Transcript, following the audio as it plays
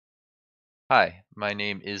Hi, my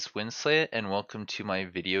name is Winslet, and welcome to my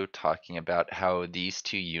video talking about how these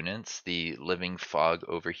two units, the Living Fog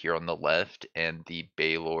over here on the left and the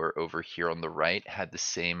Balor over here on the right, had the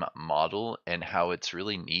same model, and how it's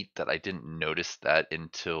really neat that I didn't notice that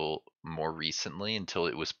until more recently, until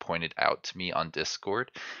it was pointed out to me on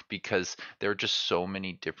Discord, because there are just so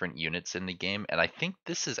many different units in the game, and I think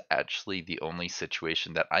this is actually the only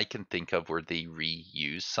situation that I can think of where they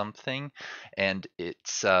reuse something, and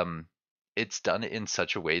it's done in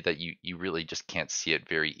such a way that you really just can't see it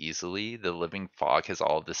very easily. The living fog has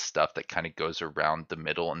all this stuff that kind of goes around the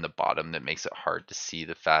middle and the bottom that makes it hard to see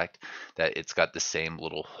the fact that it's got the same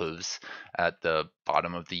little hooves at the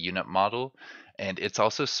bottom of the unit model. And it's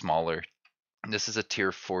also smaller. This is a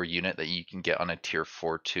tier 4 unit that you can get on a tier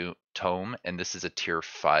 4 tome, and this is a tier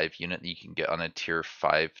 5 unit that you can get on a tier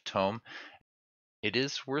 5 tome. It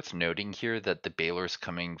is worth noting here that the Balor is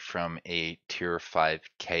coming from a tier 5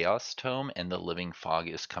 Chaos Tome and the Living Fog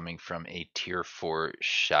is coming from a tier 4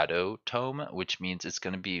 Shadow Tome, which means it's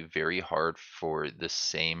going to be very hard for the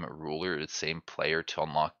same ruler, the same player to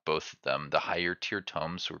unlock both of them. The higher tier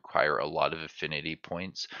tomes require a lot of affinity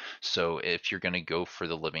points, so if you're going to go for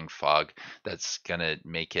the Living Fog, that's going to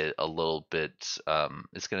make it a little bit,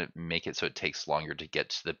 it's going to make it so it takes longer to get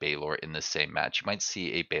to the Balor in the same match. You might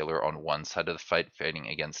see a Balor on one side of the fight fighting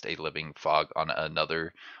against a living fog on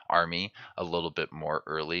another army a little bit more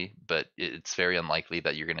early, but it's very unlikely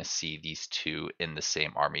that you're going to see these two in the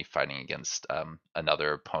same army fighting against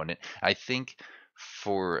another opponent. I think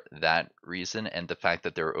for that reason and the fact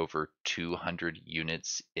that there are over 200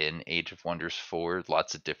 units in Age of Wonders 4,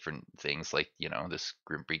 lots of different things like, this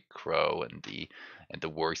Grimbreed Crow and the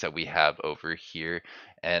wargs that we have over here,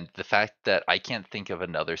 and the fact that I can't think of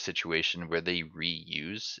another situation where they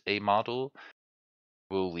reuse a model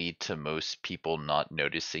will lead to most people not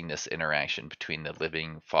noticing this interaction between the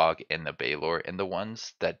living fog and the Balor, and the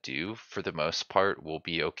ones that do, for the most part, will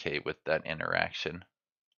be okay with that interaction.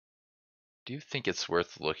 Do you think it's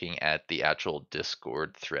worth looking at the actual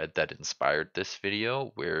Discord thread that inspired this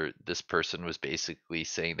video, where this person was basically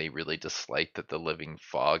saying they really dislike that the Living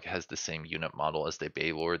Fog has the same unit model as the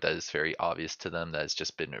Balor, that is very obvious to them, that has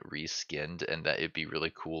just been reskinned, and that it'd be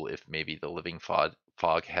really cool if maybe the Living Fog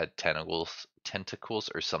had tentacles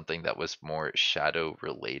or something that was more shadow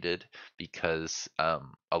related, because a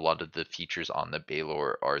lot of the features on the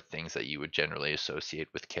Balor are things that you would generally associate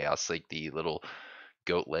with chaos, like the little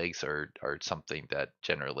goat legs are something that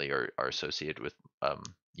generally are associated with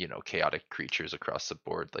chaotic creatures across the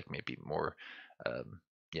board, like maybe more um,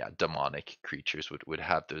 yeah, demonic creatures would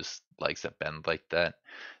have those legs that bend like that.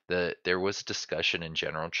 There was discussion in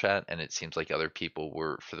general chat, and it seems like other people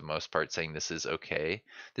were for the most part saying this is okay.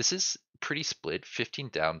 This is pretty split, 15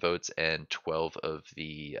 downvotes and 12 of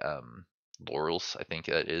the laurels, I think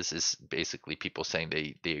that is basically people saying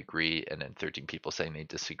they agree, and then 13 people saying they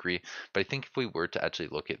disagree. But I think if we were to actually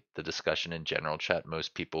look at the discussion in general chat,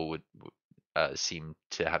 most people would seem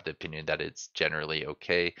to have the opinion that it's generally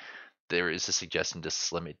okay. There is a suggestion to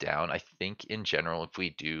slim it down. I think in general, if we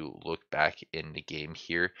do look back in the game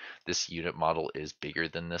here, this unit model is bigger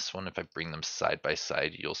than this one. If I bring them side by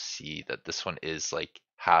side, you'll see that this one is like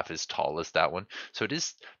half as tall as that one. So it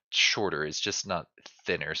is shorter, it's just not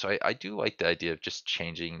thinner. So I do like the idea of just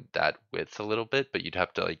changing that width a little bit, but you'd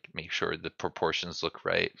have to like make sure the proportions look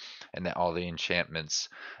right and that all the enchantments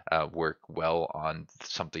work well on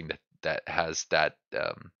something that has that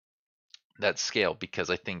scale, because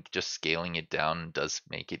I think just scaling it down does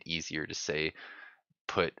make it easier to say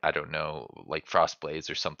put, I don't know, like Frostblades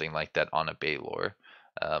or something like that on a Balor.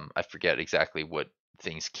 I forget exactly what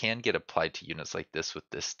things can get applied to units like this with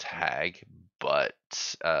this tag, but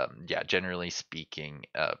yeah, generally speaking,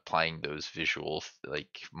 applying those visual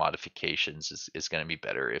like modifications is going to be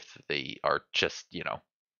better if they are just,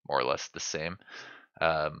 more or less the same.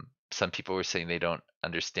 Some people were saying they don't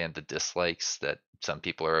understand the dislikes, that some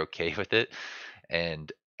people are okay with it,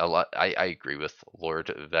 and a lot. I agree with Lord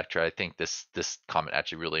Vectra. I think this comment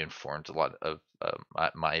actually really informed a lot of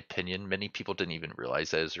my opinion. Many people didn't even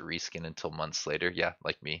realize that it was a reskin until months later. Yeah,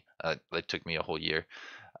 like me. It took me a whole year,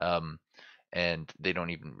 um, and they don't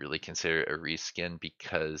even really consider it a reskin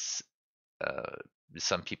because uh,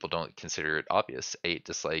 some people don't consider it obvious. 8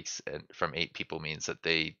 dislikes and from 8 people means that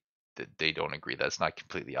they don't agree. That's not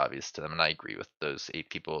completely obvious to them, and I agree with those 8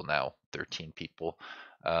 people. Now 13 people.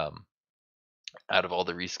 Um, Out of all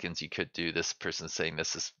the reskins you could do, this person's saying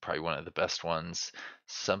this is probably one of the best ones.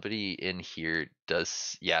 Somebody in here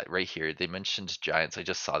does, yeah, right here, they mentioned giants. I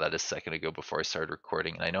just saw that a second ago before I started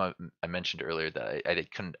recording, and I know I mentioned earlier that I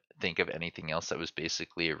couldn't think of anything else that was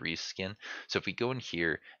basically a reskin. So if we go in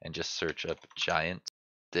here and just search up giant,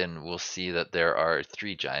 then we'll see that there are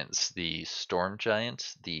three giants: the storm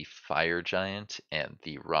giant, the fire giant, and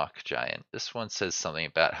the rock giant. This one says something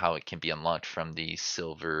about how it can be unlocked from the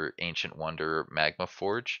silver ancient wonder magma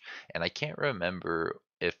forge, and I can't remember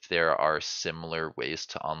if there are similar ways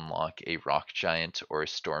to unlock a rock giant or a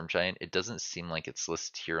storm giant. It doesn't seem like it's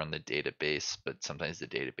listed here on the database, but sometimes the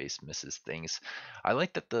database misses things. I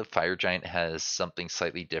like that the fire giant has something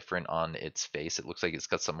slightly different on its face. It looks like it's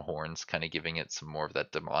got some horns, kind of giving it some more of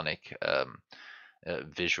that demonic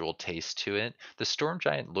visual taste to it. The storm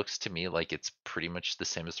giant looks to me like it's pretty much the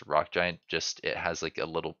same as the rock giant, just it has like a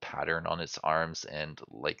little pattern on its arms and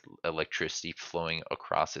like electricity flowing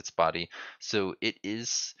across its body. So it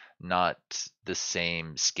is not the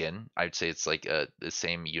same skin. I'd say it's like the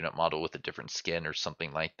same unit model with a different skin or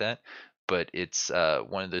something like that. But it's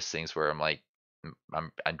one of those things where I'm like,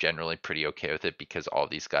 I'm generally pretty okay with it because all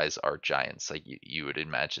these guys are giants. Like you would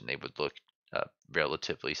imagine they would look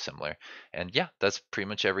relatively similar. And yeah, that's pretty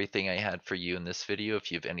much everything I had for you in this video.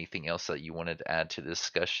 If you have anything else that you wanted to add to the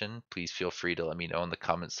discussion, please feel free to let me know in the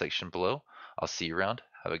comment section below. I'll see you around.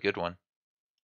 Have a good one.